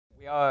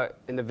are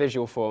in the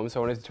visual form, so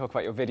I wanted to talk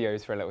about your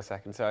videos for a little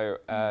second. So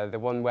the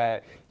one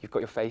where you've got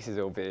your faces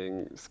all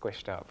being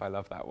squished up, I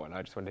love that one.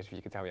 I just wondered if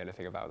you could tell me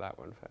anything about that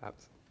one,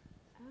 perhaps.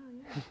 Oh,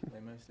 yeah.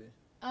 Mostly.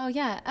 Oh,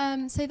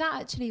 yeah. So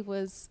that actually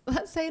was...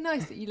 That's so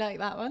nice that you like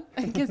that one,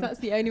 because that's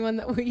the only one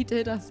that we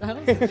did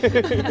ourselves.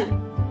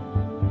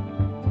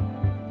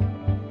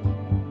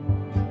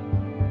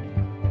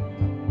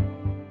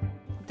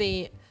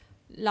 The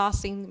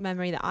lasting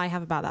memory that I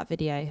have about that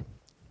video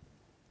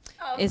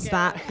is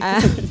that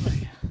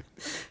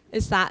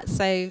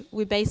so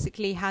we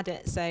basically had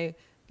it so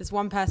there's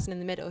one person in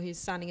the middle who's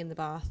standing in the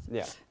bath,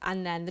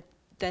 and then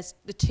there's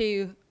the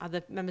two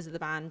other members of the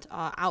band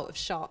are out of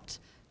shot,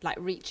 like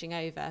reaching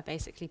over,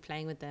 basically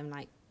playing with them,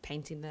 like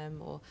painting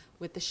them, or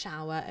with the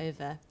shower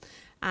over,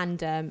 and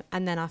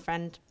then our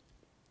friend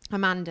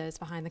Amanda is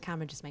behind the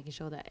camera just making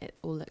sure that it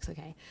all looks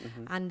okay.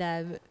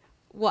 And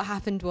what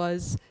happened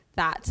was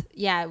that,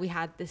 we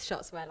had this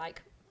shots where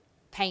like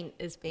paint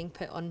is being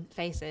put on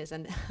faces,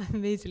 and I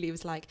immediately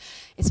was like,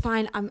 it's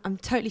fine, I'm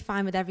totally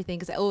fine with everything,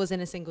 because it all was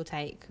in a single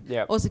take.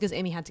 Also because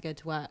Imi had to go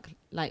to work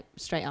like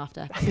straight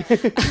after. So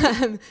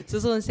it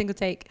was all in a single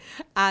take,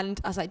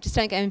 and I was like, just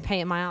don't get any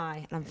paint in my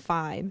eye and I'm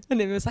fine.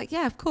 And it was like,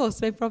 yeah, of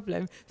course, no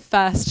problem.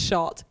 First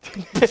shot,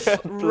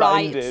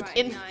 Blinded.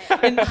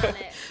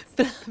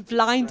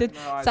 Blinded.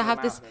 So I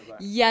have this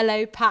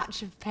yellow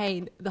patch of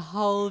paint the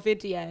whole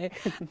video.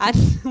 And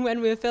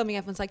when we were filming,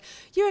 everyone's like,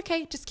 you're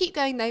okay, just keep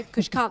going though,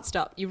 because you can't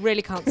stop. You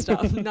really can't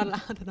stop. Not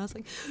allowed. And I was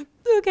like,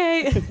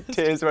 okay.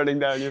 Tears running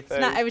down your face. So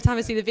now every time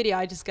I see the video,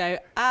 I just go,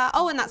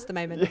 oh, and that's the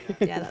moment.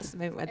 Yeah, that's the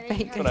moment where the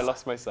paint goes. But I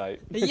lost my sight.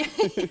 Yeah,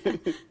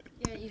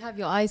 you have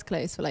your eyes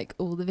closed for like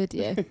all the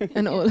video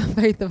and all of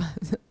both of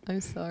us.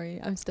 I'm sorry.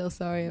 I'm still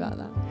sorry about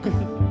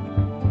that.